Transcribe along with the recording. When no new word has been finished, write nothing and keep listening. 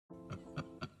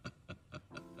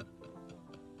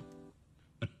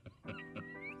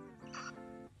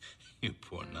You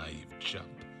poor naive chump.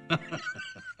 Okay.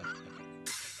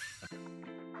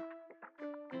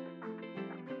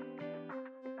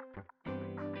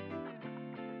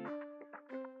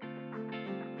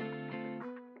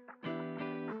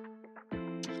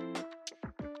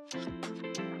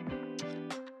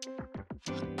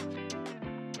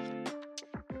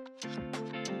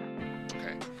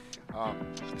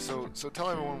 So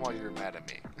tell everyone why you're mad at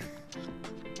me.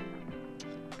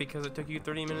 Because it took you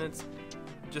 30 minutes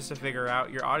just to figure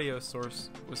out your audio source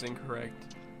was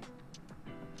incorrect.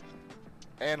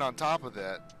 And on top of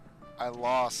that, I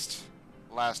lost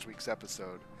last week's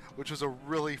episode, which was a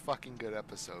really fucking good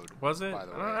episode. Was it? By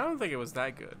the way, I don't think it was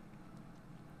that good.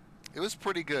 it was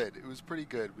pretty good. It was pretty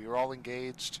good. We were all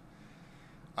engaged.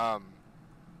 You want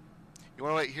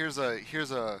to wait? Here's a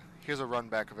run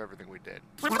back of everything we did.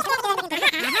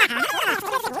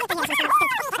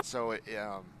 So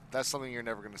that's something you're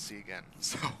never gonna see again.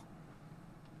 So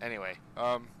anyway,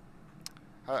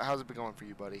 how's it been going for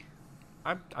you, buddy?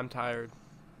 I'm tired.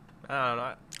 I don't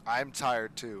know. I'm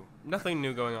tired too. Nothing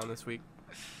new going on this week.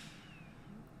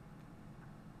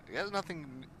 There's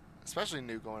nothing especially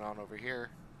new going on over here,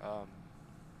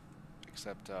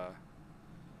 except I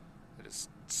just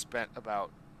spent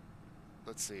about,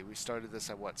 let's see, we started this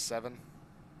at what, 7?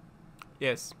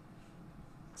 Yes.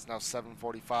 It's now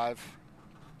 7:45. We're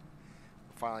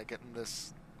finally getting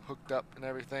this hooked up and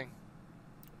everything.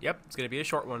 Yep, it's gonna be a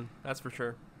short one. That's for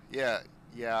sure. Yeah,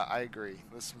 I agree.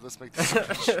 Let's make this.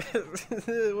 Let's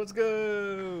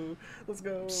go. Let's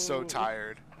go. I'm so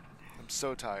tired.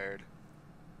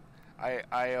 I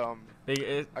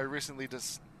recently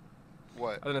just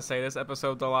what? I was gonna say this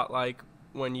episode's a lot like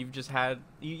when you've just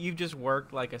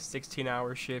worked like a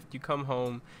 16-hour shift. You come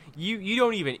home, you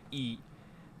don't even eat.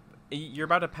 You're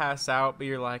about to pass out, but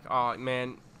you're like, oh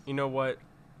man, you know what?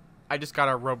 I just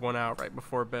gotta rub one out right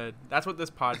before bed. That's what this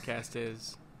podcast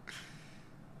is.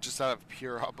 Just out of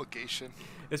pure obligation.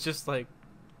 It's just like,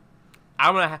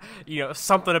 I'm gonna,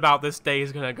 something about this day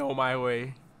is gonna go my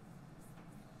way.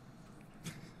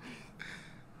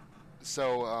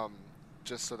 So,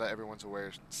 just so that everyone's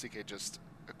aware, CK just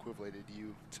equivalated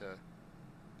you to,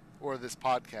 or this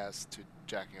podcast to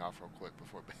jacking off real quick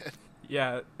before bed.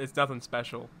 Yeah, it's nothing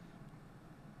special.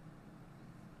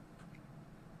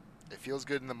 It feels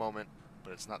good in the moment,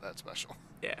 but it's not that special.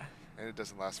 Yeah. And it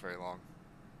doesn't last very long.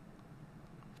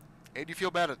 And you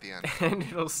feel bad at the end. And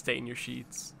it'll stain your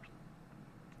sheets.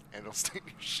 And it'll stain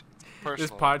your sheets. This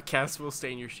Personally. podcast will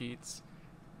stain your sheets.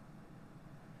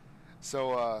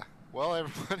 So, well,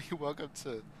 everybody, welcome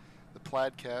to the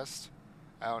Plaidcast.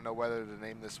 I don't know whether to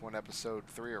name this one episode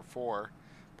 3 or 4.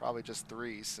 Probably just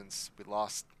 3 since we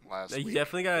lost last week. You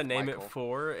definitely gotta with name Michael. it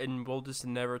 4, and we'll just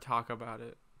never talk about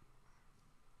it.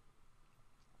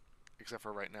 Except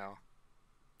for right now.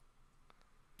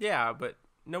 Yeah, but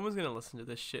no one's gonna listen to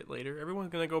this shit later. Everyone's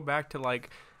gonna go back to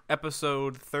like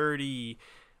episode 30,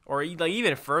 or like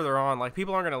even further on. Like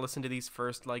people aren't gonna listen to these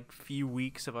first like few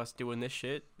weeks of us doing this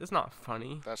shit. It's not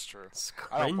funny. That's true. It's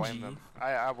cringy. I don't blame them.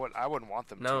 I wouldn't want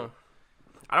them to. No,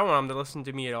 I don't want them to listen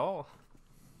to me at all.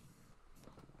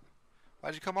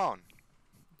 Why'd you come on?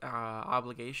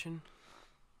 Obligation.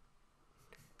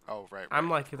 Oh, right. I'm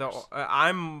right, like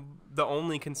I'm the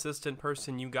only consistent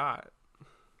person you got.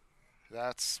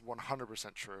 That's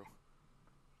 100% true.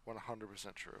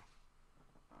 100% true.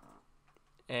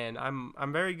 And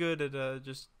I'm very good at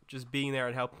just being there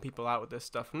and helping people out with this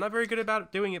stuff. I'm not very good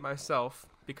about doing it myself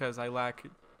because I lack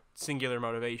singular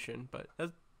motivation. But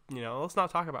let's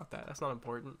not talk about that. That's not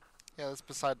important. Yeah, that's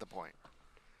beside the point.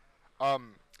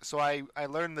 So I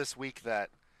learned this week that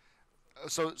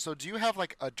so do you have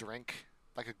like a drink,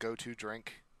 like a go-to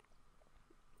drink?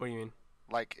 What do you mean?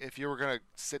 Like if you were gonna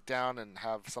sit down and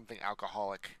have something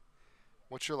alcoholic,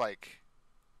 what's your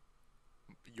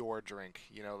your drink?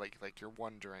 Like your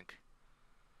one drink.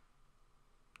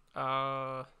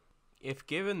 If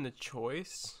given the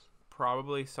choice,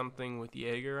 probably something with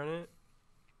Jaeger in it.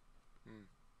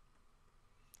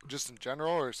 Just in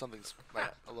general, or something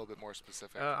like a little bit more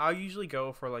specific? I'll usually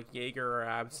go for like Jaeger or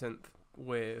absinthe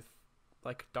with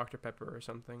like Dr. Pepper or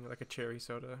something, like a cherry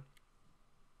soda.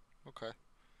 Okay.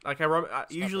 Like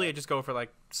usually I just go for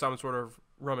like some sort of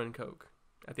rum and coke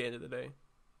at the end of the day.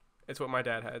 It's what my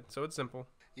dad had, so it's simple.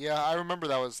 Yeah, I remember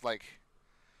that was like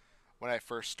when I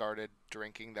first started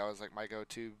drinking. That was like my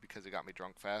go-to because it got me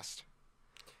drunk fast.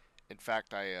 In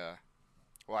fact, I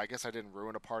guess I didn't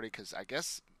ruin a party because I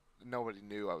guess nobody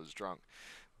knew I was drunk,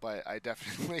 but I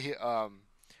definitely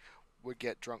would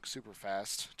get drunk super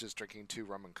fast just drinking 2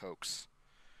 rum and cokes,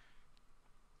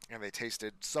 and they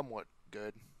tasted somewhat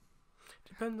good.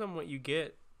 Depends on what you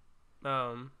get.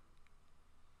 I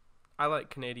I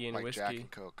like Canadian like Jack whiskey, and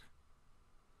Coke.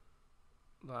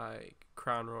 like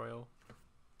Crown Royal.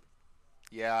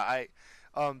 Yeah,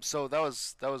 so that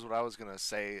was what I was gonna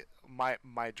say.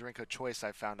 My drink of choice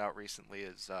I found out recently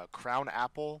is Crown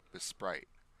Apple with Sprite.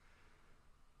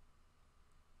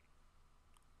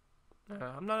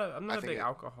 I'm I not a think big it,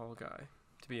 alcohol guy,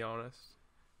 to be honest.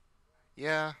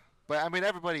 yeah, but I mean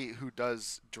everybody who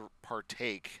does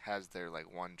partake has their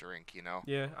like one drink, you know?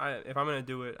 Yeah, if I'm gonna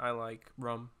do it, I like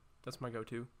rum. That's my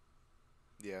go-to.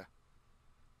 Yeah.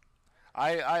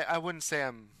 I wouldn't say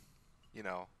I'm, you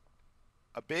know,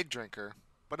 a big drinker,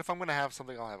 but if I'm gonna have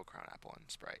something, I'll have a Crown Apple and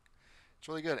Sprite. It's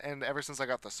really good. And ever since I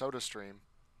got the Soda Stream,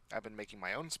 I've been making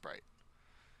my own Sprite.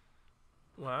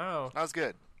 Wow. That was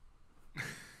good.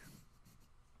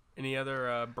 Any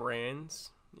other brands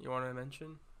you want to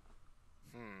mention?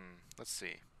 Let's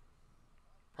see.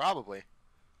 Probably.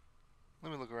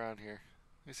 Let me look around here.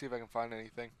 Let me see if I can find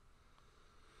anything.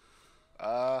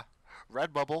 Uh,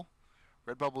 Redbubble.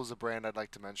 Redbubble is a brand I'd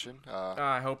like to mention.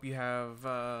 I hope you have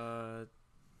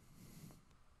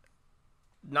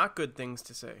not good things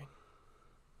to say.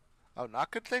 Oh,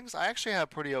 not good things? I actually have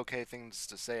pretty okay things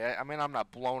to say. I mean, I'm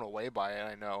not blown away by it.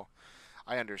 I know.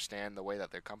 I understand the way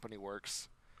that their company works.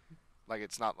 Like,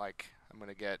 it's not like I'm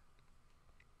gonna get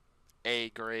A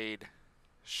grade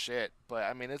shit, but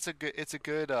I mean, it's a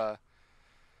good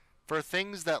for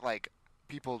things that like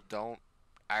people don't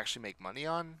actually make money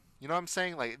on. You know what I'm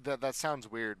saying? Like that sounds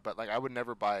weird, but like I would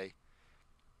never buy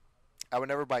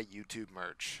YouTube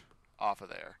merch off of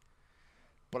there.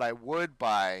 But I would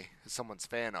buy someone's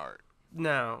fan art.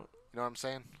 Now, You know what I'm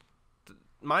saying?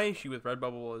 my issue with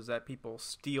Redbubble is that people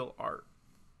steal art.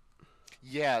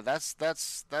 Yeah, that's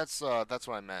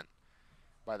what I meant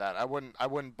by that. I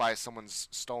wouldn't buy someone's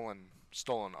stolen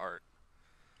art.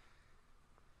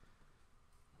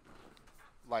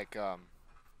 Like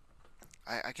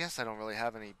I guess I don't really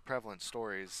have any prevalent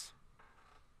stories.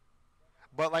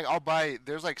 But like I'll buy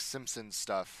there's like Simpsons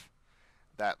stuff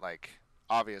that like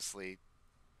obviously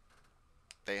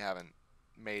they haven't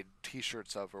made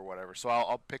T-shirts of or whatever. So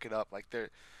I'll pick it up. Like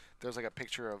there's like a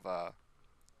picture of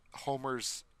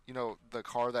Homer's, the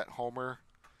car that Homer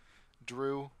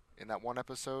drew in that one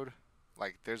episode.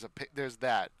 Like there's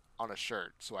that on a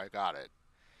shirt, so I got it.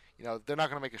 They're not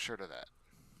gonna make a shirt of that.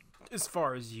 As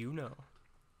far as you know.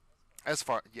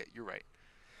 Yeah, you're right.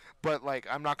 But like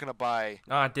I'm not gonna buy.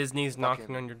 Disney's fucking,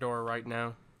 knocking on your door right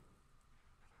now.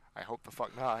 I hope the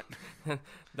fuck not.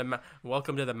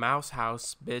 Welcome to the Mouse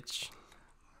House, bitch.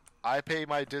 I pay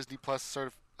my Disney Plus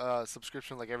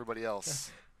subscription like everybody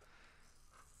else.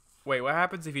 Wait, what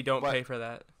happens if you don't But pay for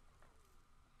that?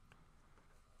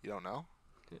 you don't know?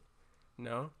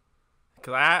 No,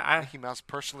 because I Mickey Mouse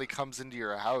personally comes into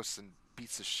your house and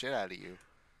beats the shit out of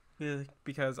you.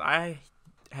 because I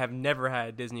have never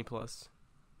had Disney Plus.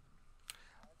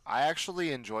 I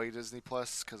actually enjoy Disney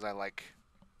Plus because I like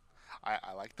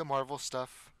the Marvel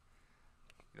stuff.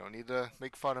 You don't need to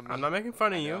make fun of me. I'm not making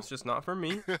fun of I you. know. It's just not for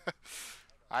me.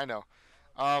 I know.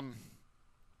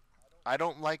 I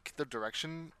don't like the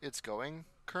direction it's going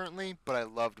currently, but I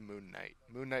loved Moon Knight.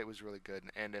 Moon Knight was really good,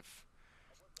 and if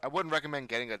I wouldn't recommend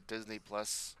getting a Disney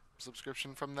Plus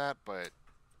subscription from that, but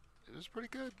it was pretty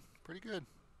good. Pretty good.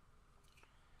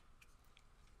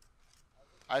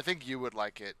 I think you would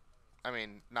like it. I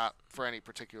mean, not for any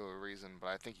particular reason, but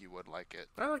I think you would like it.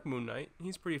 I like Moon Knight.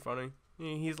 He's pretty funny.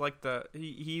 He's like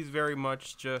he's very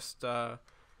much just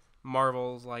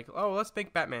Marvel's like, oh, let's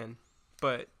make Batman,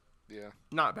 but Yeah.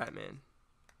 not Batman.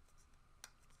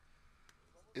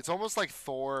 It's almost like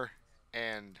Thor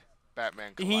and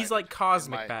Batman He's like collided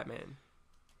cosmic Batman.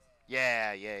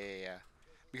 Yeah.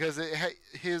 Because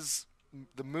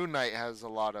the Moon Knight has a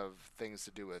lot of things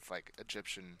to do with like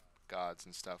Egyptian gods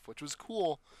and stuff, which was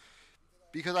cool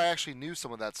because I actually knew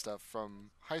some of that stuff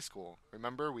from high school.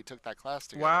 Remember, we took that class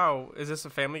together. Wow, is this a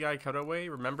Family Guy cutaway?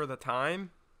 Remember the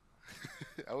time?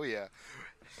 Oh yeah.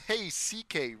 Hey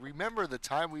CK, remember the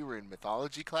time we were in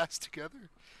mythology class together?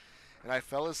 And I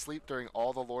fell asleep during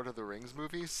all the Lord of the Rings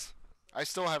movies? I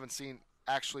still haven't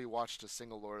actually watched a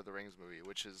single Lord of the Rings movie,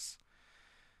 which is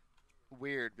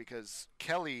weird because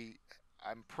Kelly,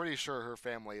 I'm pretty sure her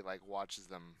family like watches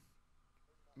them.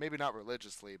 Maybe not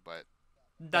religiously, but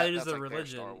That is that's a like their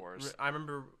religion. Star Wars. I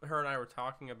remember her and I were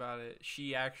talking about it.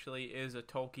 She actually is a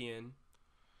Tolkien.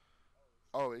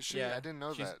 Oh, is she? Yeah, I didn't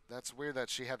know that. That's weird that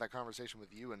she had that conversation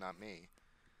with you and not me.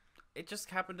 It just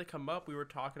happened to come up. We were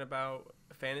talking about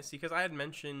fantasy because I had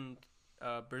mentioned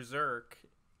Berserk,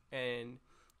 and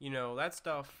that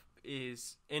stuff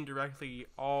is indirectly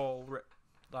all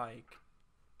like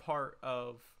part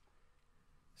of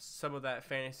some of that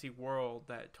fantasy world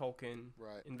that Tolkien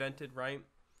Right. invented, right?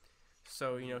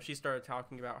 So, she started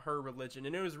talking about her religion,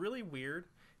 and it was really weird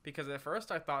because at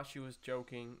first I thought she was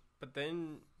joking, but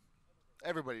then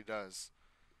Everybody does.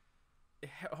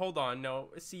 hold on, no.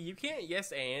 See, you can't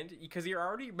yes and because you're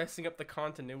already messing up the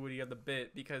continuity of the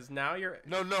bit because now you're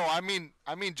No, no. I mean,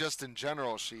 just in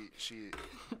general, she.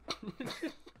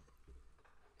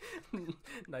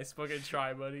 nice fucking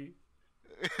try, buddy.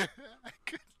 I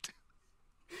could.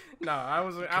 No, I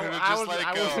wasn't. You could've just let it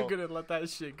I wasn't go. gonna let that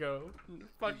shit go.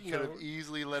 Fuck You could no. have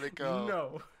easily let it go.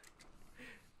 No.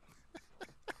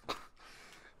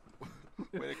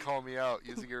 Way to call me out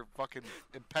using your fucking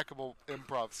impeccable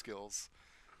improv skills.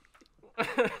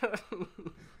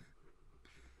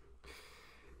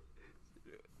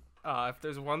 If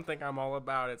there's one thing I'm all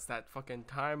about, it's that fucking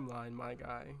timeline, my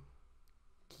guy.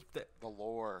 Keep that. The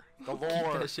lore. The Keep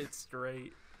lore. that shit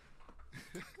straight.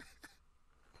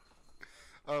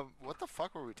 What the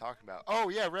fuck were we talking about? Oh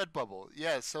yeah, Redbubble.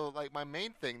 Yeah, so like my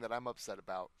main thing that I'm upset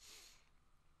about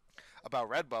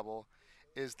Redbubble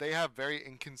is they have very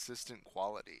inconsistent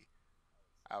quality,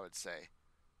 I would say.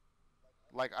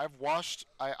 Like I've washed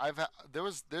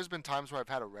there's been times where I've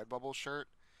had a Redbubble shirt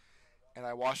and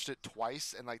I washed it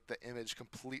twice and like the image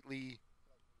completely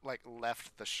like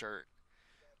left the shirt.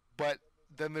 But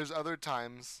then there's other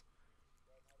times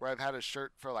where I've had a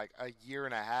shirt for like a year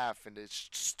and a half and it's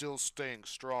still staying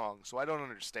strong. So I don't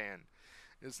understand.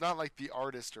 It's not like the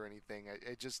artist or anything.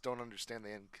 I just don't understand the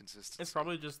inconsistency. It's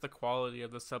probably just the quality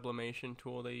of the sublimation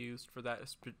tool they used for that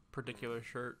particular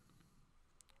shirt.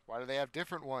 Why do they have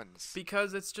different ones?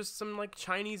 Because it's just some like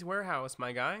Chinese warehouse,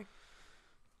 my guy.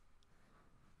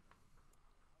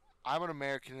 I'm an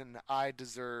American and I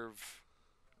deserve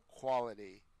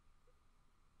quality.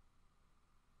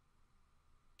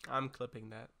 I'm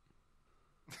clipping that.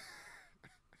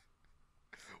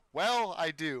 Well,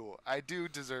 I do. I do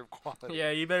deserve quality.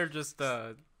 Yeah, you better just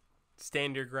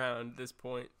stand your ground at this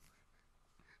point.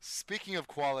 Speaking of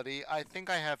quality, I think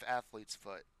I have athlete's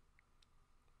foot.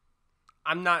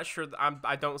 I'm not sure.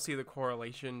 I don't see the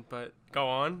correlation, but go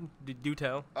on. Do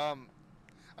tell.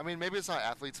 I mean, maybe it's not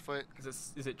athlete's foot.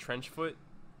 Is it trench foot?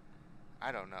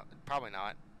 I don't know. Probably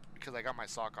not, because I got my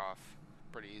sock off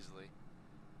pretty easily.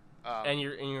 And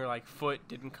your like foot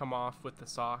didn't come off with the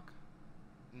sock.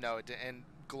 No, it didn't. And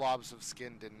globs of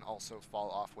skin didn't also fall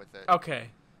off with it. Okay.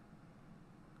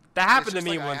 That happened to just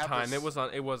me like I one have time. this-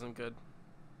 It wasn't good.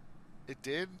 It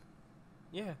did?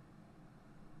 Yeah.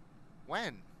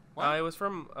 When? It was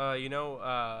from I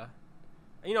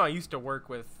used to work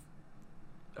with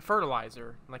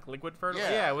fertilizer, like liquid fertilizer.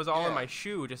 Yeah, Yeah, it was all in yeah. my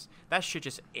shoe. Just that shit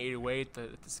just ate away at the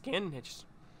skin. It just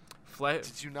fled.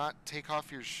 Did you not take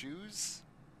off your shoes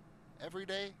every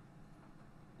day?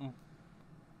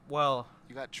 Well,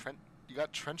 You got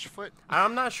trench foot?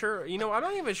 I'm not sure. I'm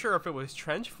not even sure if it was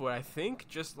trench foot. I think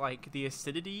just like the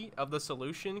acidity of the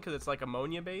solution, because it's like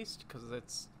ammonia based. Because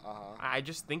it's. Uh-huh. I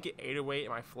just think it ate away at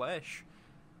my flesh.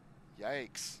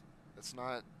 Yikes.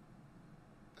 That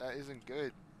isn't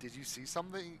good. Did you see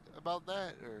something about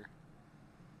that or?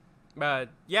 But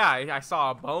yeah, I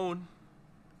saw a bone.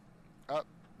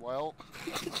 Well,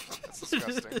 that's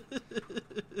disgusting.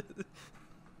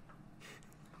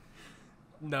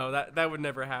 No, that would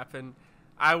never happen.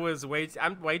 I'm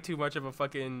way too much of a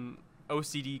fucking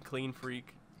OCD clean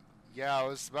freak. Yeah, I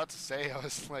was about to say, I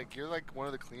was like, you're like one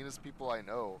of the cleanest people I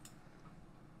know.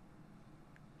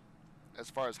 As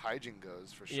far as hygiene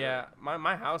goes, for sure. Yeah,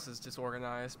 my house is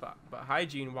disorganized, but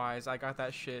hygiene wise, I got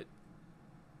that shit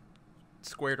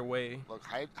squared away. Look,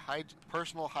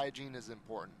 personal hygiene is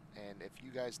important, and if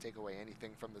you guys take away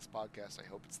anything from this podcast, I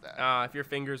hope it's that. If your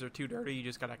fingers are too dirty, you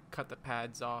just gotta cut the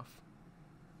pads off.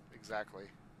 Exactly.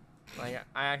 Like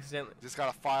I accidentally. Just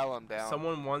gotta file them down.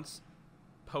 Someone once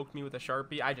poked me with a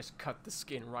Sharpie. I just cut the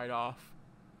skin right off.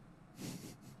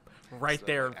 Right So,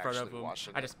 there in like, front of actually him.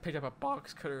 washing I it. just picked up a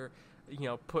box cutter,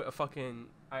 put a fucking.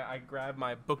 I grabbed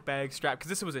my book bag strap, because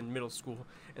this was in middle school,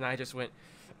 and I just went.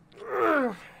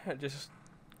 I just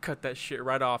cut that shit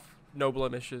right off. No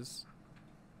blemishes.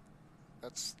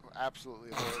 That's absolutely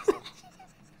horrible.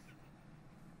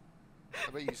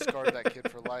 I bet you scarred that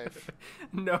kid for life.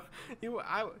 No,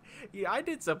 I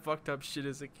did some fucked up shit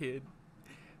as a kid.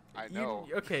 I know.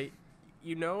 Okay,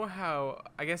 you know how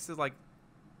I guess it's like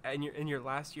in your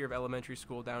last year of elementary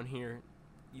school down here,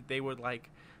 they would like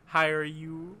hire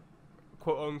you,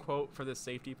 quote unquote, for the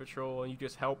safety patrol, and you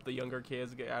just help the younger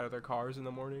kids get out of their cars in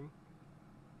the morning.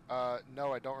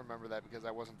 No, I don't remember that because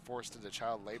I wasn't forced into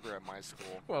child labor at my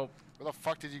school. Well, Where the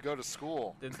fuck did you go to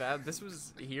school? this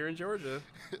was here in Georgia.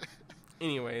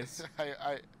 Anyways,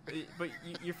 I but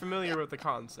you're familiar with the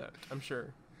concept, I'm sure.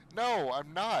 No,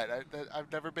 I'm not.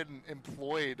 I've never been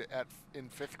employed in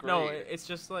fifth No, grade. it's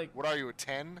just like, What are you, a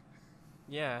 10?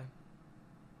 yeah,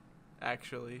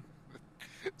 actually.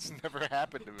 It's never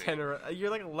happened to me. You're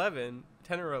like 11,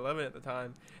 10 or 11 at the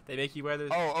time. They make you wear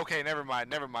this. Oh, okay, never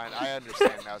mind. I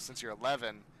understand now. Since you're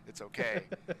 11, it's okay.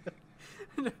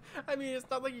 I mean, it's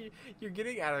not like you're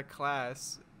getting out of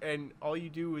class and all you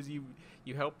do is you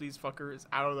help these fuckers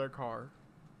out of their car.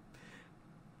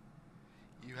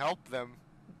 You help them.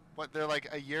 What, they're like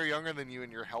a year younger than you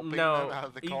and you're helping No, them out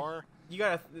of the car? You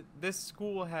gotta. This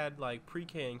school had like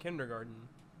pre-K and kindergarten.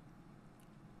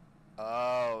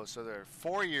 Oh, so they're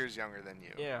 4 years younger than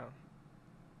you. Yeah.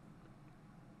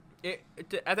 At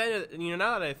the end of,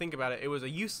 now that I think about it, it was a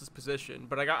useless position,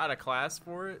 but I got out of class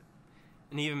for it.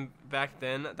 And even back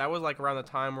then, that was like around the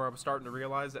time where I was starting to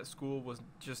realize that school was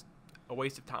just a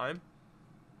waste of time.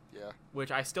 Yeah.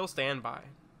 Which I still stand by.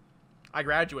 I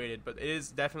graduated, but it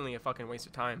is definitely a fucking waste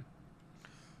of time.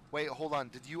 Wait, hold on.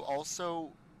 Did you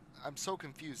also... I'm so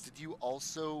confused. Did you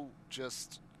also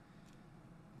just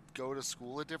go to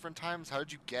school at different times? How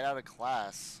did you get out of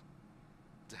class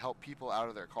to help people out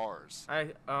of their cars?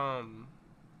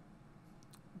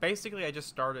 Basically I just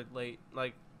started late,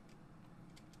 like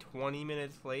 20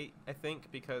 minutes late, I think,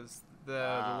 because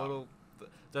the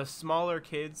smaller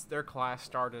kids, their class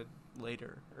started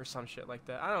later or some shit like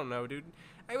that. I don't know, dude.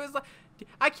 I was like,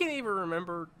 I can't even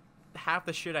remember half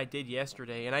the shit I did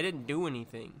yesterday, and I didn't do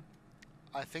anything.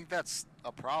 I think that's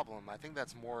a problem. I think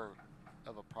that's more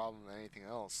of a problem than anything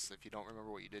else if you don't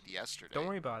remember what you did yesterday. Don't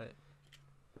worry about it.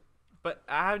 But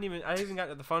I haven't even gotten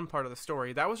to the fun part of the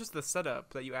story. That was just the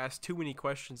setup that you asked too many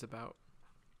questions about.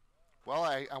 Well,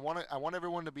 I want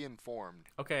everyone to be informed.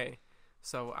 Okay.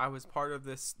 So I was part of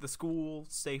the school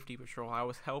safety patrol. I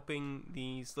was helping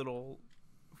these little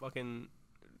fucking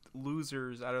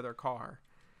losers out of their car.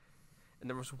 And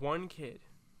there was one kid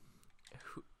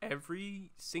who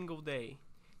every single day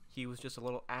he was just a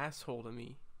little asshole to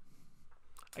me.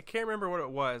 I can't remember what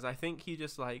it was. I think he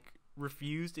just like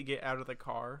refused to get out of the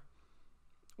car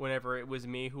whenever it was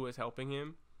me who was helping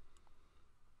him.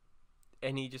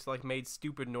 And he just like made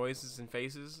stupid noises and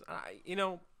faces.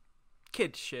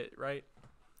 Kid shit, right?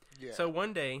 Yeah. So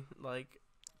one day, like,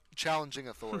 challenging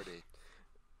authority.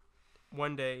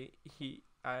 One day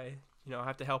I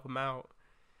have to help him out,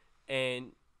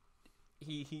 and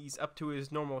he's up to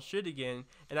his normal shit again,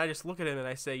 and I just look at him and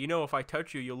I say, if I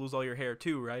touch you, you'll lose all your hair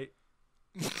too, right?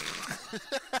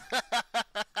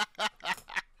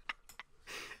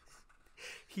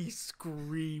 He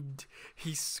screamed.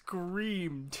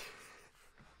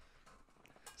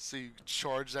 So you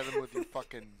charged at him with your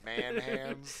fucking man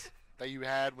hands that you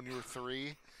had when you were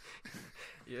 3?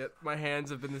 Yep, my hands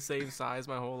have been the same size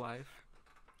my whole life.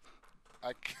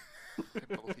 I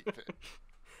believe it.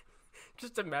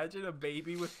 Just imagine a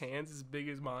baby with hands as big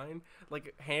as mine.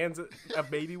 Like, a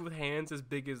baby with hands as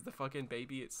big as the fucking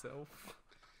baby itself.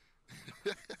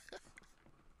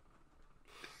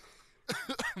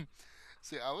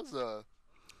 See, I was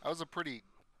a pretty,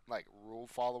 like, rule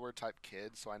follower type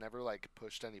kid, so I never, like,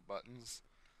 pushed any buttons.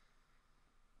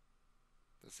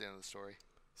 That's the end of the story.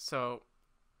 So,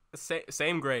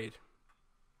 same grade.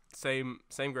 Same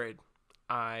grade.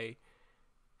 I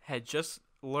had just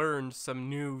learned some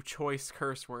new choice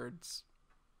curse words.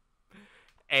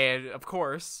 And, of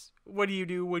course, what do you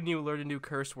do when you learn a new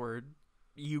curse word?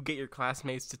 You get your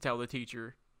classmates to tell the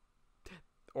teacher.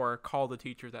 Or call the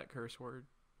teacher that curse word.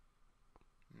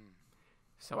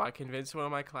 So I convinced one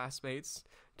of my classmates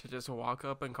to just walk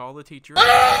up and call the teacher.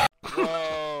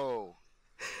 Whoa.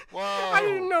 Whoa. I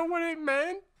didn't know what it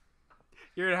meant.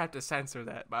 You're going to have to censor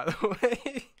that, by the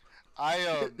way.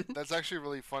 That's actually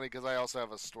really funny because I also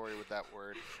have a story with that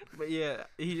word. But yeah,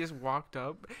 he just walked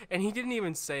up and he didn't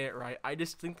even say it right. I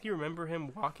distinctly remember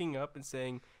him walking up and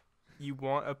saying, "You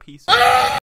want a piece of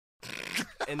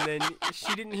And then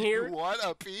she didn't hear. You want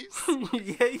a piece?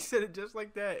 Yeah, he said it just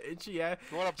like that. And she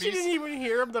didn't even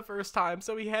hear him the first time,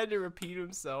 so he had to repeat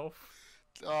himself.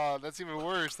 Oh, that's even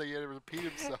worse that he had to repeat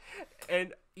himself.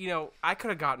 And, I could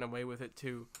have gotten away with it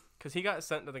too. Because he got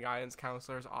sent to the guidance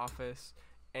counselor's office.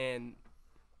 And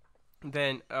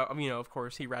then, of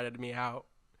course, he ratted me out.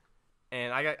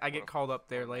 And I get called up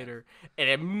there later. And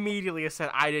immediately I said,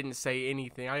 I didn't say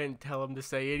anything. I didn't tell him to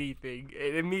say anything.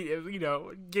 And immediately,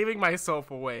 giving myself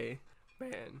away.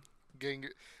 Man.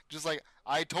 Just like,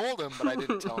 I told him, but I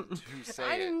didn't tell him to say it.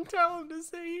 I didn't tell him to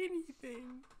say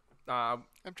anything. I'm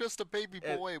just a baby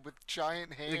boy with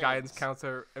giant hands. The guidance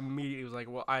counselor immediately was like,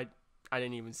 well, I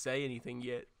didn't even say anything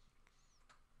yet.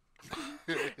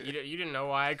 You didn't know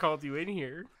why I called you in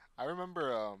here. I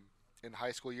remember in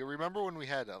high school, you remember when we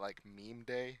had like meme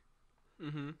day?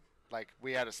 Mm-hmm. like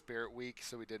we had a spirit week,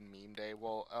 so we did meme day.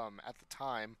 Well, at the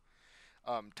time,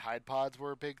 Tide Pods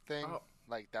were a big thing. Oh.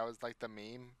 Like that was like the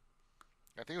meme.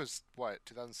 I think it was what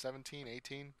 2017,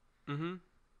 18. Mm-hmm.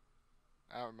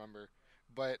 I don't remember.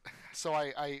 But so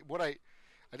I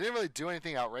didn't really do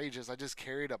anything outrageous. I just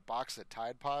carried a box of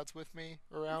Tide Pods with me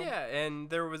around. Yeah, and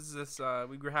there was this.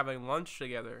 We were having lunch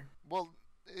together. Well,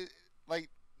 like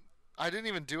I didn't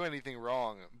even do anything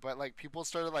wrong, but like people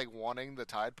started like wanting the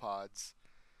Tide Pods,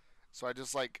 so I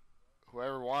just like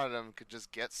whoever wanted them could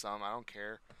just get some. I don't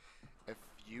care if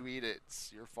you eat it;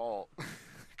 it's your fault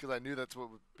because I knew that's what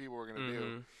people were gonna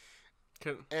do.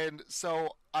 Mm-hmm. And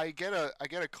so I get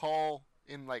a call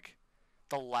in like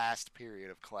the last period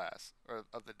of class or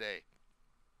of the day,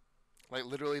 like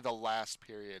literally the last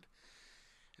period.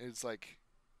 And it's like,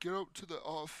 get up to the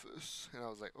office, and I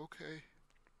was like, okay.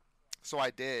 So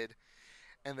I did,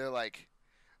 and they're like,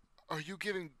 are you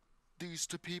giving these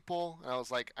to people? And I was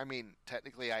like, I mean,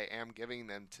 technically I am giving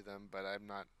them to them, but I'm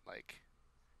not like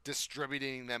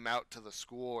distributing them out to the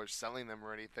school or selling them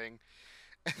or anything.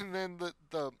 And then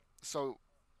the so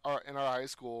in our high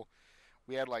school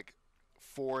we had like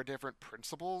four different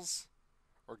principals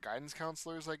or guidance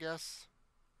counselors, I guess.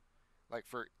 Like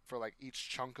for like each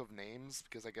chunk of names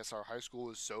because I guess our high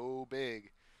school is so big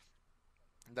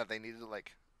that they needed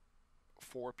like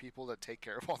four people to take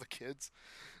care of all the kids.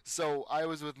 So I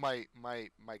was with my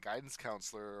guidance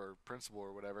counselor or principal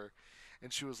or whatever,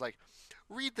 and she was like,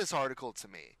 "Read this article to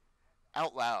me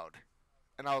out loud."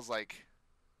 And I was like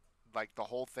the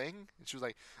whole thing? And she was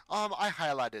like, I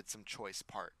highlighted some choice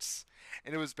parts.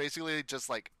 And it was basically just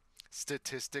like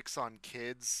statistics on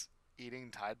kids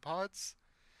eating Tide Pods.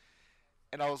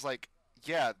 And I was like,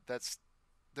 yeah, that's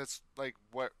like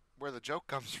what where the joke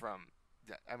comes from.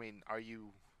 I mean, are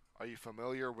you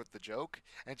familiar with the joke?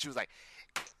 And she was like,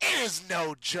 it is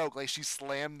no joke. Like she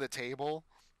slammed the table.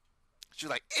 She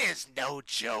was like, it is no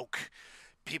joke.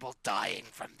 People dying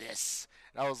from this.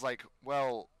 And I was like,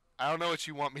 well, I don't know what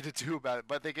you want me to do about it,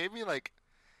 but they gave me like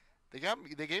they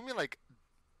gave me like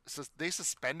they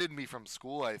suspended me from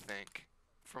school, I think,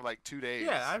 for like 2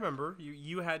 Yeah, I days. remember.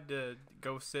 You had to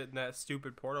go sit in that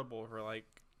stupid portable for like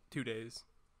 2 days.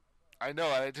 I know,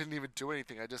 I didn't even do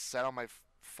anything. I just sat on my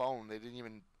phone. They didn't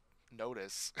even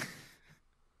notice.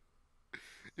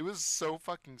 It was so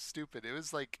fucking stupid. It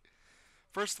was like,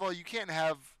 first of all, you can't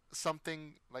have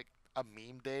something like a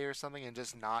meme day or something and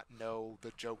just not know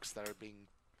the jokes that are being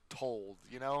told,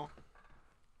 you know?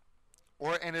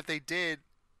 Or and if they did,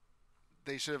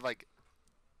 they should have like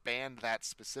banned that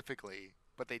specifically,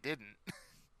 but they didn't.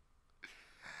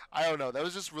 I don't know. That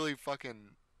was just really fucking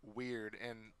weird,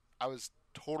 and I was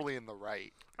totally in the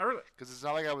right I really, because it's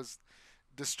not like I was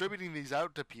distributing these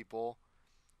out to people,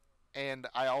 and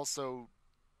I also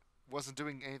wasn't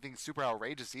doing anything super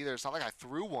outrageous either. It's not like I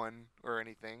threw one or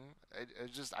anything. I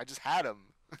just had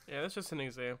them. yeah, that's just an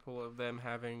example of them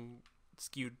having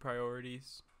skewed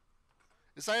priorities.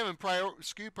 It's not even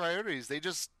skewed priorities. They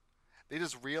just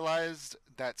realized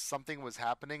that something was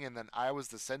happening, and then I was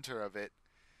the center of it.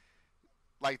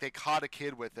 Like they caught a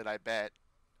kid with it, I bet,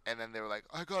 and then they were like,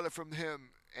 "I got it from him,"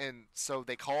 and so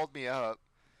they called me up,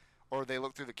 or they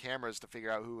looked through the cameras to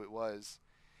figure out who it was,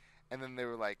 and then they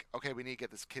were like, "Okay, we need to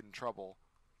get this kid in trouble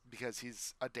because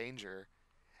he's a danger."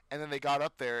 And then they got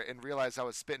up there and realized I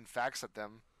was spitting facts at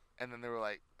them, and then they were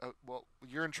like, oh, "Well,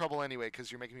 you're in trouble anyway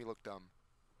because you're making me look dumb."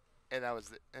 And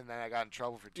and then I got in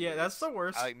trouble for two Yeah, that's days. the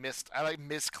worst. I like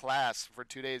missed class for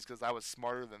 2 days because I was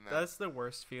smarter than them. That's the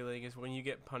worst feeling is when you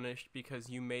get punished because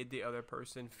you made the other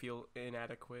person feel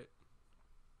inadequate.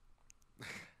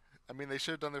 I mean, they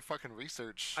should have done their fucking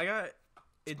research I got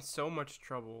in so much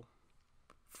trouble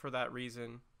for that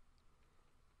reason.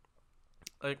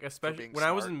 Like for especially being when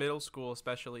I was smart. in middle school,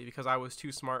 especially because I was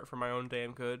too smart for my own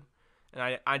damn good,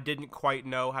 and I didn't quite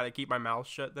know how to keep my mouth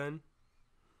shut then.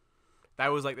 That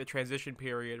was like the transition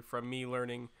period from me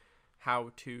learning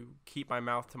how to keep my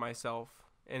mouth to myself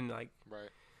and like Right.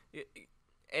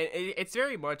 it's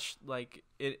very much like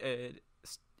it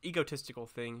egotistical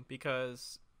thing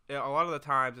because a lot of the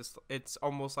times it's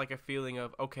almost like a feeling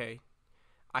of okay,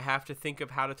 I have to think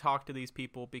of how to talk to these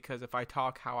people because if I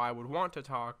talk how I would want to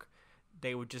talk,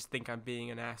 they would just think I'm being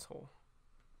an asshole.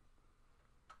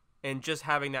 And just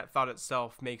having that thought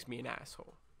itself makes me an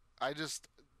asshole. I just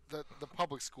the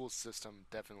public school system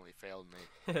definitely failed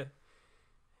me.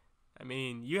 I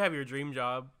mean, you have your dream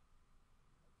job.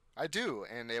 I do,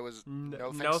 and it was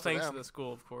no No thanks to thanks to the them.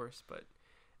 school, of course, but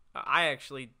I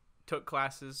actually took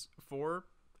classes for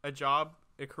a job,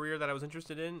 a career that I was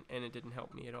interested in, and it didn't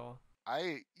help me at all.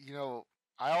 I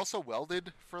also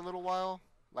welded for a little while.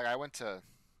 Like I went to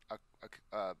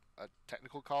a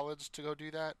technical college to go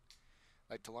do that,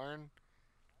 like to learn.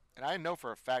 And I know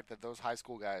for a fact that those high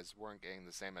school guys weren't getting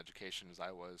the same education as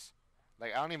I was.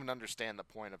 Like, I don't even understand the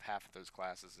point of half of those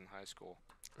classes in high school.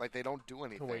 Like, they don't do To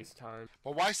anything. waste time.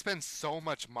 But why spend so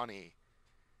much money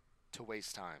to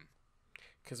waste time?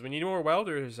 Because we need more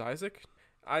welders, Isaac.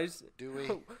 Do we?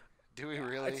 Do we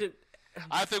really? It's a-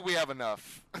 I think we have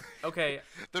enough. okay,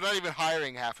 They're not even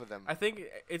hiring half of them. I think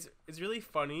it's really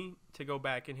funny to go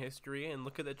back in history and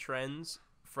look at the trends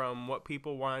from what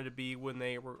people wanted to be when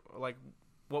they were like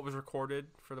what was recorded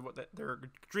for their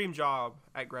dream job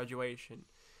at graduation.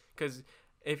 Because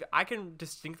if I can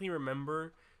distinctly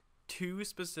remember two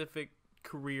specific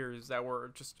careers that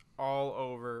were just all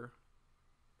over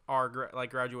our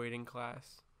graduating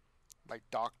class. Like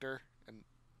doctor and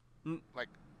N- like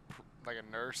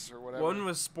a nurse or whatever. One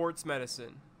was sports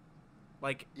medicine.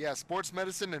 Like, yeah, sports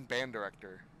medicine and band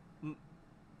director.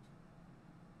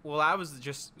 well, that was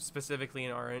just specifically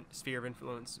in our sphere of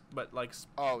influence, but like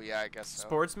Oh yeah, I guess so.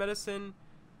 sports medicine,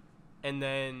 and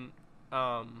then,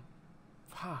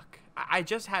 fuck, I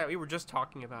just had it. We were just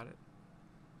talking about it.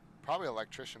 Probably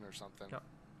electrician or something.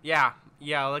 Yeah,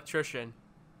 electrician.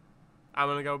 I'm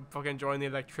gonna go fucking join the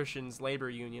electricians' labor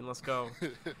union. Let's go.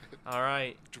 All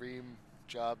right. Dream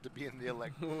job to be in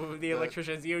the the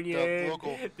electricians union.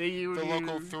 The union. The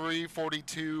local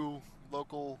 342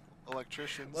 local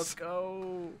electricians. Let's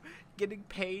go. Getting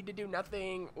paid to do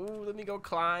nothing. Ooh, let me go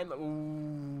climb.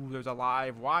 Ooh, there's a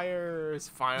live wire. It's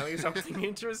finally something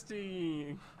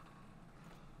interesting.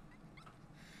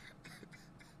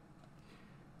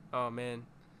 Oh man.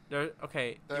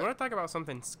 Okay, you want to talk about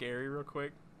something scary real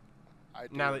quick? I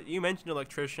do. Now that you mentioned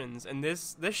electricians, and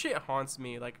this shit haunts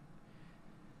me, like,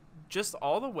 just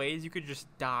all the ways you could just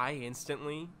die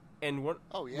instantly, and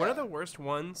one of the worst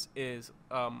ones is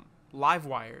live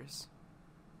wires.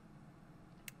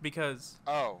 Because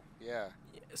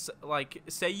like,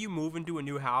 say you move into a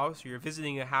new house, or you're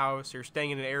visiting a house, or you're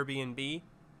staying in an Airbnb,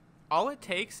 all it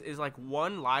takes is like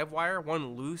one live wire,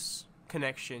 one loose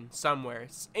connection somewhere,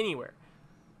 anywhere.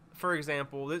 For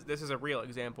example, this is a real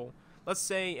example. Let's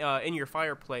say in your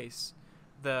fireplace,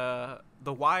 the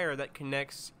wire that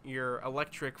connects your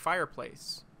electric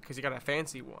fireplace, because you got a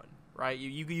fancy one, right?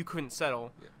 You couldn't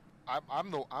settle. Yeah. I'm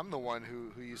the one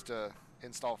who used to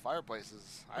install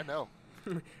fireplaces. I know.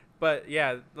 But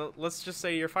yeah, let's just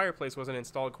say your fireplace wasn't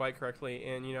installed quite correctly,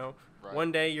 and Right.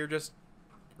 one day you're just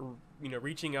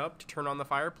reaching up to turn on the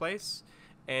fireplace,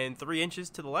 and 3 inches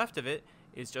to the left of it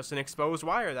is just an exposed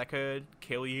wire that could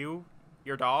kill you,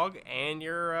 your dog, and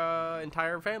your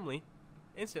entire family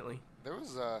instantly. There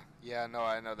was I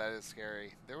know that is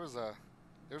scary. There was a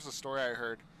story I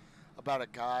heard about a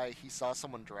guy. He saw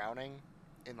someone drowning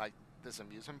in like this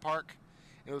amusement park.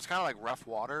 And it was kind of like rough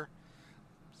water.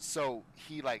 So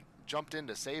he like jumped in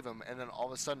to save him, and then all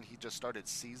of a sudden he just started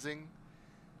seizing.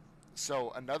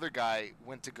 So another guy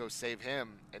went to go save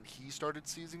him, and he started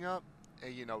seizing up,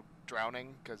 and,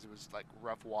 drowning because it was like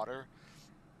rough water.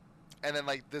 And then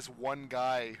like this one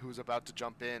guy who was about to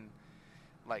jump in,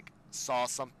 like saw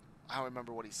some. I don't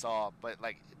remember what he saw, but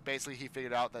like basically he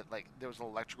figured out that like there was an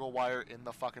electrical wire in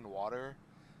the fucking water,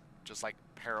 just like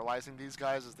paralyzing these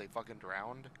guys as they fucking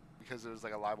drowned because there was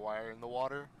like a live wire in the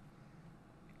water.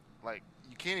 Like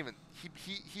you can't even.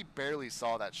 He barely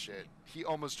saw that shit. He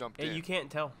almost jumped in. You can't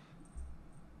tell.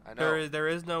 I know. There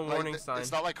is no warning sign.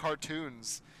 It's not like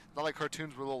cartoons. Not like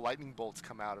cartoons where little lightning bolts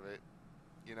come out of it.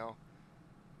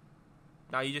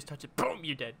 Now you just touch it, boom,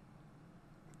 you're dead.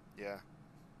 Yeah.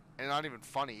 And not even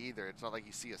funny either. It's not like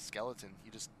you see a skeleton.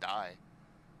 You just die.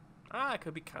 It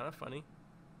could be kind of funny.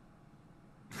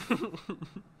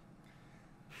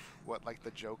 What, like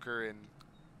the Joker in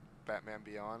Batman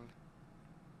Beyond?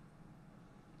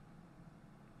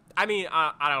 I mean,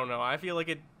 I don't know. I feel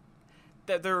like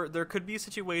that there could be a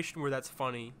situation where that's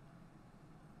funny.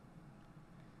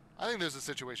 I think there's a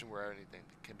situation where anything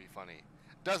can be funny.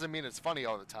 Doesn't mean it's funny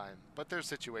all the time, but there's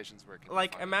situations where it can be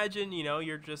funny. Imagine,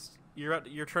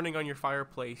 you're turning on your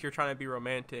fireplace, you're trying to be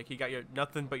romantic, you got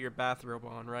nothing but your bathrobe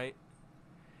on, right?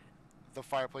 The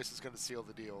fireplace is going to seal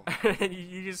the deal.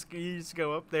 you just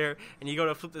go up there and you go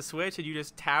to flip the switch and you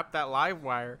just tap that live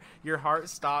wire. Your heart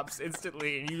stops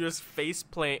instantly and you just face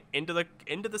plant into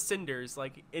the cinders,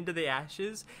 like into the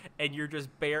ashes, and your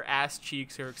just bare ass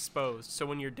cheeks are exposed. So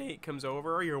when your date comes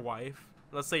over, or your wife,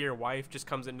 let's say your wife just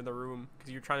comes into the room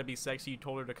because you're trying to be sexy, you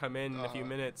told her to come in a few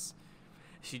minutes.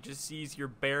 She just sees your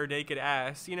bare naked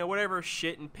ass, whatever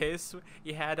shit and piss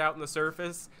you had out in the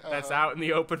surface that's out in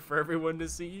the open for everyone to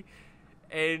see.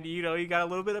 And, you got a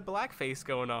little bit of blackface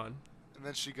going on. And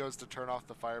then she goes to turn off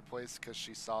the fireplace because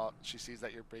she sees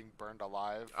that you're being burned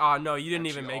alive. Oh, no, you didn't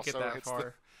even make it that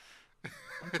far.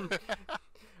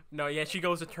 No, yeah, she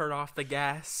goes to turn off the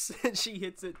gas, and she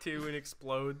hits it too and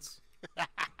explodes. I'm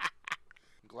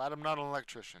glad I'm not an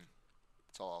electrician.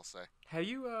 That's all I'll say. Have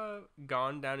you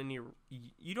gone down any?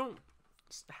 You don't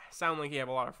sound like you have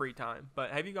a lot of free time,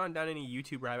 but have you gone down any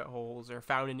YouTube rabbit holes or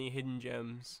found any hidden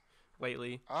gems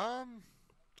lately?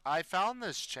 I found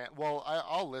this channel. Well,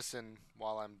 I'll listen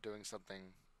while I'm doing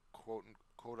something quote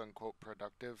unquote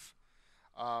productive.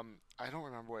 I don't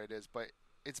remember what it is, but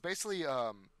it's basically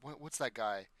what's that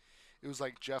guy? It was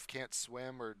like Jeff Can't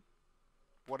Swim or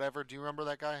whatever. Do you remember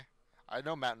that guy? I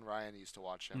know Matt and Ryan used to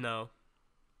watch him. No.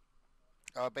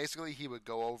 Basically, he would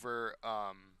go over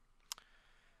um,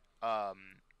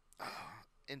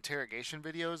 interrogation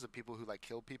videos of people who like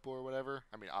killed people or whatever.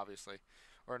 I mean, obviously,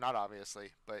 or not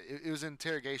obviously, but it was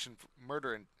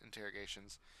murder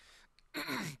interrogations.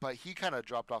 But he kind of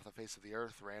dropped off the face of the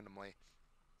earth randomly.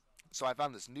 So I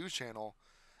found this new channel,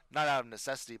 not out of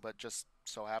necessity, but just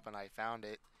so happened I found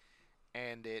it,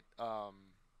 and it's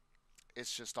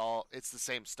the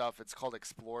same stuff. It's called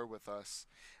Explore with Us.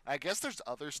 I guess there's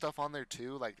other stuff on there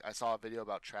too. Like I saw a video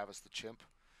about Travis the chimp.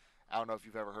 I don't know if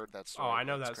you've ever heard that Oh, story. I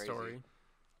know But it's that crazy. story.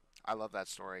 I love that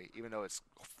story, even though it's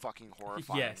fucking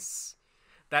horrifying. Yes.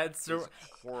 That's It's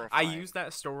I horrifying. used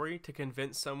that story to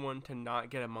convince someone to not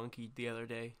get a monkey the other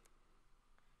day.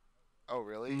 Oh,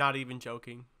 really? Not even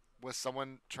joking. Was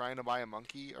someone trying to buy a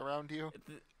monkey around you?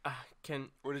 Can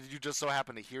Or did you just so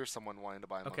happen to hear someone wanting to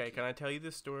buy a monkey? Okay, can I tell you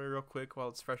this story real quick while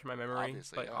it's fresh in my memory?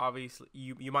 Obviously, But yeah. obviously,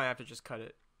 you might have to just cut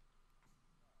it.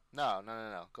 No.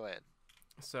 Go ahead.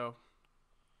 So,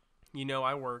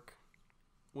 I work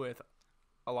with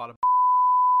a lot of.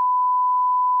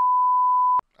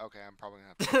 Okay, I'm probably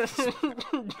gonna have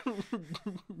to.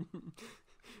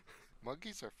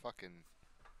 Monkeys are fucking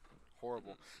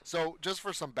horrible. So, just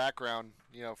for some background,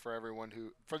 for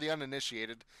for the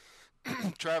uninitiated,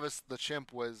 Travis the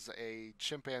chimp was a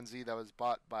chimpanzee that was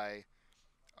bought by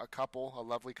a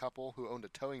lovely couple who owned a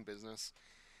towing business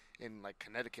in like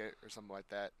Connecticut or something like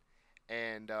that,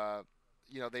 and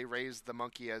they raised the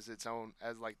monkey as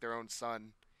like their own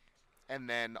son, and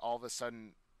then all of a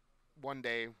sudden, one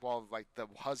day while like the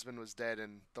husband was dead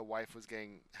and the wife was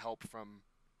getting help from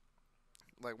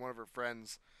like one of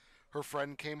her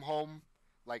friend came home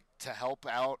like to help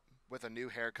out with a new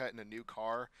haircut and a new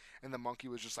car, and the monkey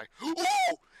was just like, "Ooh!"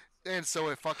 And so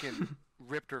it fucking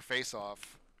ripped her face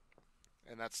off,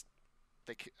 and I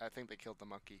think they killed the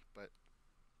monkey, but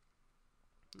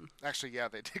actually, yeah,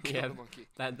 they did kill the monkey.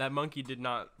 That monkey did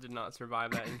not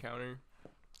survive that encounter.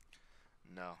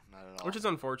 No, not at all. Which is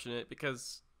unfortunate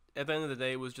because at the end of the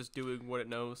day, it was just doing what it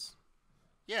knows.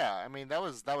 Yeah, I mean that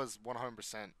was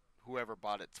 100% whoever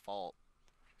bought its fault.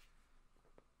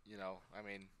 I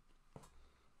mean,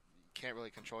 you can't really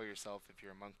control yourself if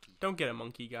you're a monkey. Don't get a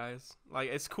monkey, guys. Like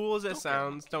as cool as it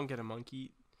sounds, don't get a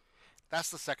monkey. That's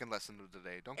the second lesson of the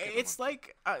day. Don't get a It's monkey.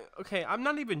 like okay, I'm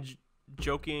not even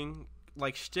joking.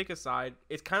 Like shtick aside,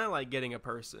 it's kind of like getting a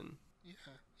person.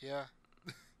 Yeah.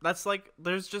 That's like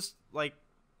there's just like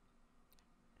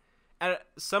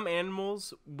some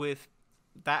animals with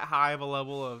that high of a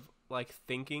level of like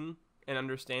thinking and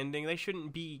understanding, they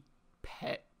shouldn't be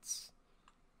pets.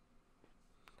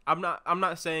 I'm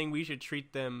not saying we should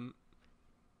treat them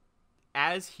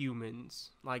as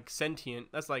humans, like sentient.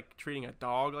 That's like treating a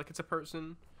dog like it's a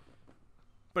person.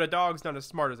 But a dog's not as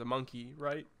smart as a monkey,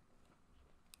 right?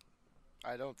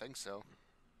 I don't think so.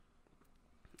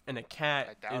 And a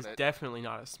cat is it. definitely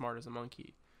not as smart as a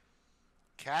monkey.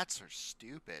 Cats are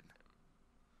stupid.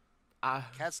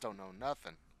 Cats don't know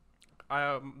nothing.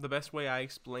 The best way I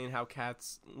explain how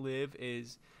cats live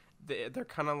is they're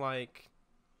kind of like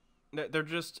they're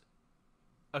just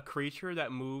a creature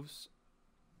that moves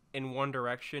in one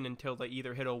direction until they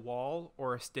either hit a wall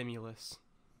or a stimulus.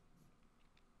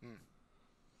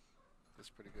 That's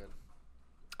pretty good.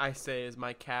 I say as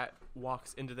my cat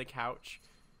walks into the couch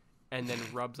and then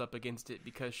rubs up against it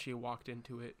because she walked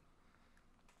into it.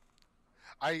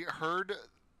 I heard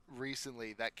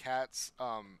recently that cats,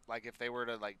 like if they were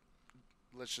to like,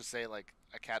 let's just say like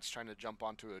a cat's trying to jump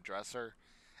onto a dresser,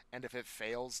 and if it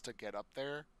fails to get up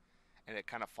there, and it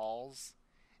kind of falls,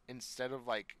 instead of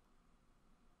like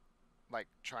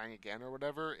trying again or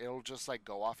whatever, it'll just like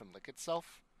go off and lick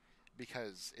itself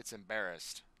because it's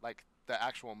embarrassed. Like the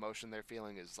actual emotion they're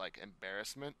feeling is like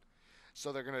embarrassment,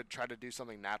 so they're gonna try to do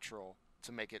something natural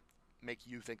to make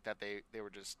you think that they were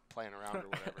just playing around or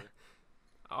whatever.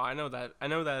 Oh, I know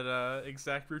that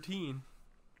exact routine.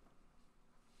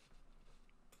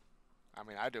 I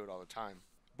mean, I do it all the time.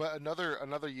 But another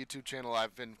YouTube channel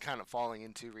I've been kind of falling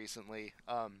into recently.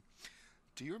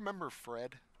 Do you remember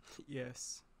Fred?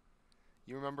 Yes.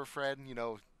 You remember Fred?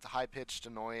 The high pitched,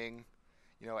 annoying.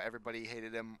 everybody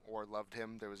hated him or loved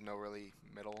him. There was no really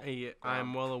middle Hey,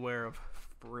 I'm ground. well aware of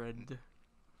Fred.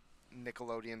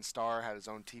 Nickelodeon star had his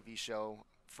own TV show,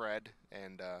 Fred,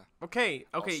 and Okay,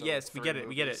 also yes, we 3 get it,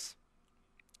 we get it. movies.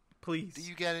 Please. Do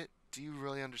you get it? Do you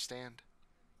really understand?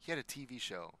 He had a TV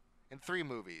show and 3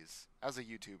 movies as a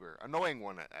YouTuber, annoying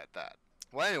one at that.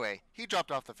 Well, anyway, he dropped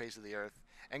off the face of the earth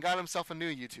and got himself a new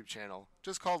YouTube channel,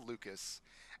 just called Lucas,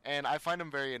 and I find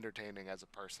him very entertaining as a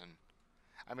person.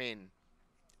 I mean,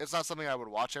 it's not something I would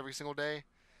watch every single day,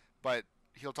 but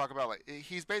he'll talk about, like,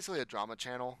 he's basically a drama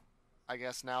channel, I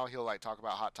guess now. He'll, like, talk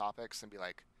about hot topics and be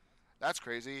like, that's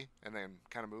crazy, and then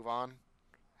kind of move on.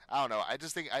 I don't know. I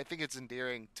think it's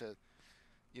endearing to,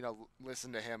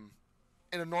 listen to him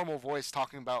in a normal voice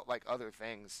talking about, like, other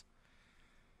things.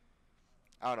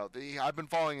 I don't know. I've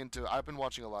been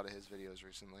watching a lot of his videos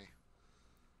recently.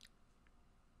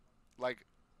 Like,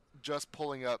 just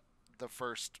pulling up the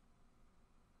first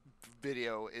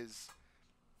video is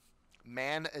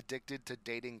man addicted to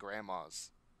dating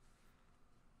grandmas.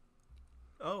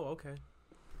 Oh, okay.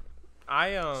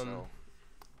 I So,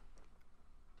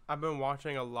 I've been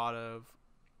watching a lot of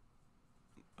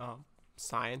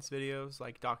science videos,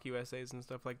 like docu essays and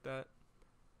stuff like that.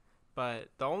 But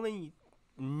the only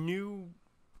new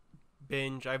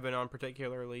binge I've been on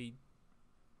particularly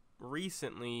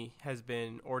recently has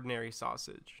been Ordinary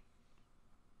Sausage.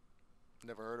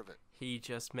 never heard of it. He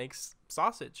just makes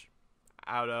sausage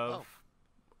out of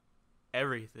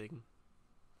everything.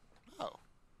 Oh.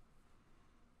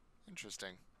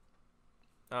 Interesting.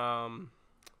 Um,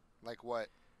 Like what?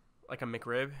 like a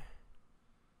McRib.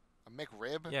 A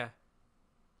McRib? Yeah.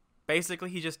 Basically,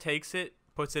 he just takes it,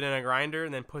 puts it in a grinder,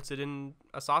 and then puts it in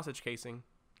a sausage casing,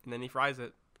 and then he fries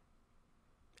it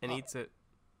and eats it.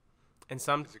 And Is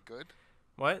it good?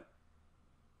 what?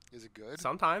 Is it good?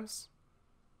 Sometimes.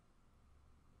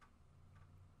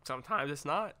 Sometimes it's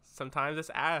not. Sometimes it's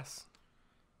ass.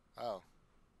 Oh.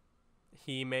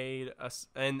 He made us,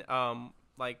 and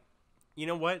like, you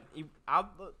know what?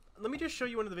 Let me just show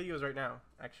you one of the videos right now.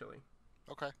 Actually,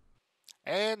 Okay.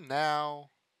 And now,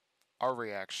 our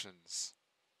reactions.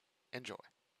 Enjoy.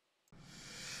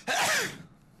 It's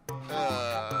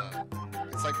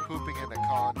like pooping in a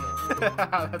condom.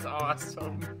 that's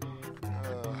awesome.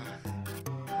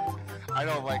 I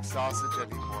don't like sausage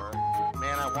anymore.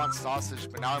 Man, I want sausage,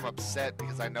 but now I'm upset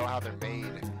because I know how they're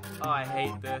made. Oh, I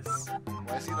hate this.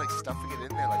 Why is he like stuffing it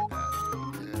in there like that?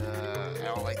 I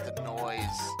don't like the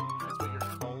noise. That's what your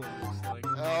colon looks like.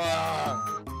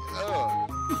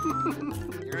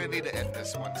 You're gonna need to end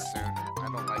this one soon. I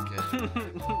don't like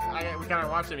it. We gotta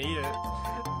watch him eat it.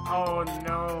 Oh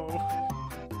no,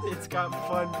 it's got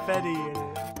funfetti in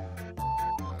it.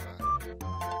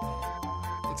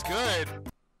 It's good.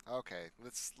 Okay,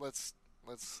 let's.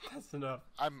 That's enough.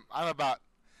 I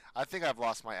think I've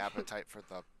lost my appetite for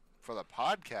the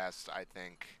podcast. I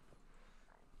think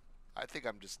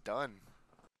I'm just done.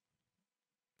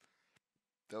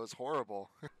 That was horrible.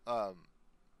 I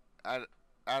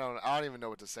don't even know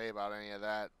what to say about any of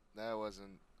that. That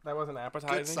wasn't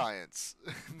appetizing. good science.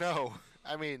 No,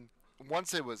 I mean,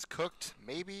 once it was cooked,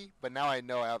 maybe, but now I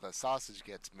know how the sausage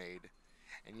gets made,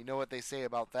 and you know what they say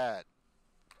about that.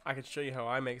 I can show you how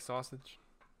I make sausage.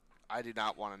 I do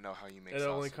not want to know how you make It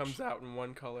sausage. only comes out in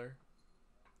one color.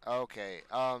 Okay.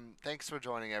 Thanks for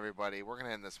joining, everybody. We're gonna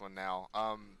end this one now.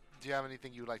 Do you have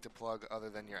anything you'd like to plug other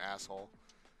than your asshole?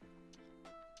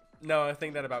 No, I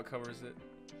think that about covers it.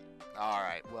 All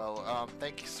right. Well,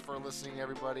 thanks for listening,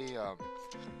 everybody. I'm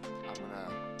gonna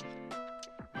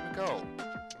go.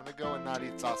 I'm gonna go and not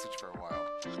eat sausage for a while.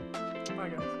 Bye,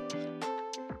 guys.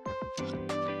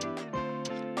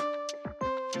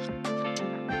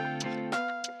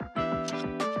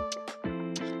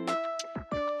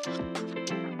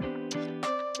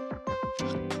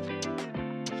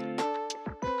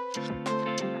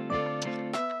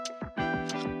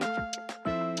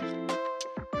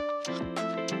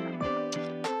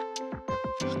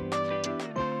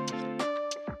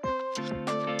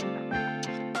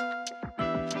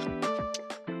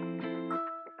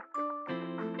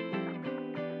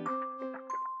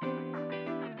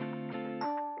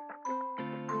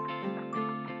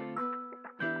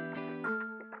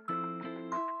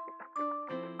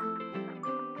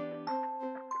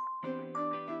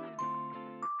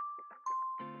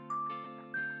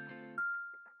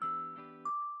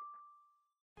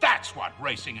 That's what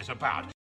racing is about.